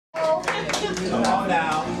Come on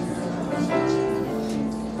now.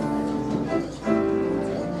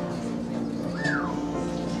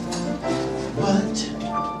 What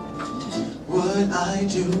would I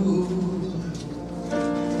do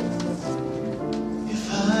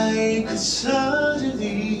if I could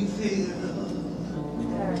suddenly feel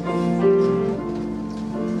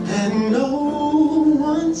and know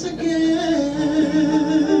once again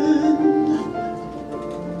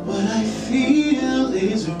what I feel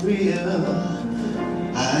is real?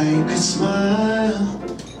 I could smile,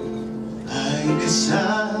 I could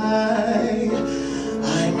sigh,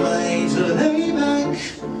 I might lay back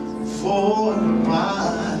for a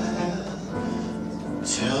while.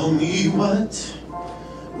 Tell me what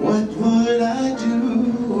would I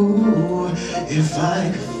do if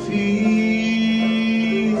I could feel?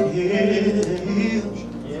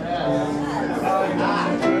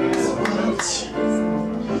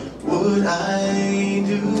 What would I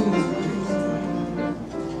do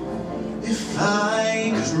if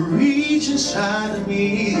I could reach inside of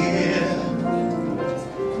me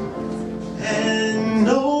and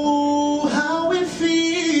know how it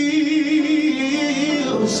feels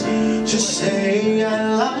to say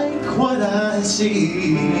I like what I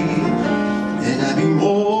see, and I'd be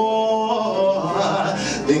more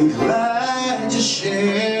than glad to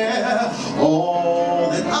share all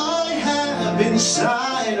that I have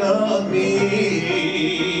inside of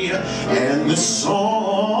me, and the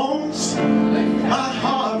songs my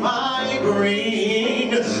heart might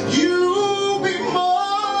bring, you'll be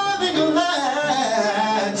more than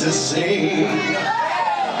glad to sing.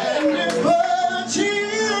 And if a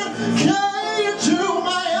tear came to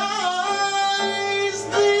my eyes,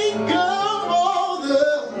 think of all the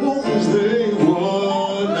wounds they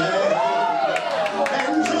would make,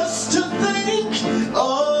 and just to think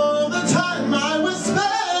of the time I was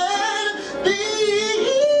spent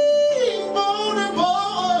being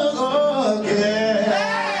vulnerable again.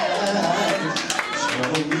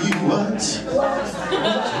 Tell me what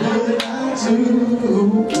would I do?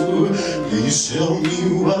 Please tell me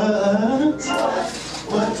what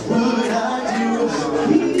would I do?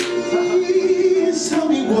 Please tell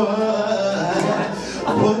me what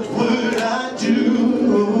would I do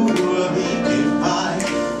if I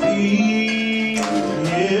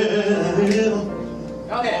feel?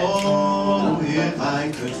 Oh, if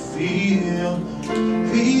I could feel,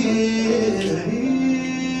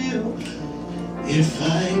 if I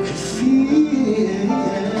could feel,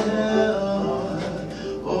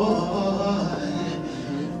 oh,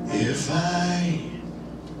 if I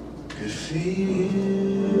could feel.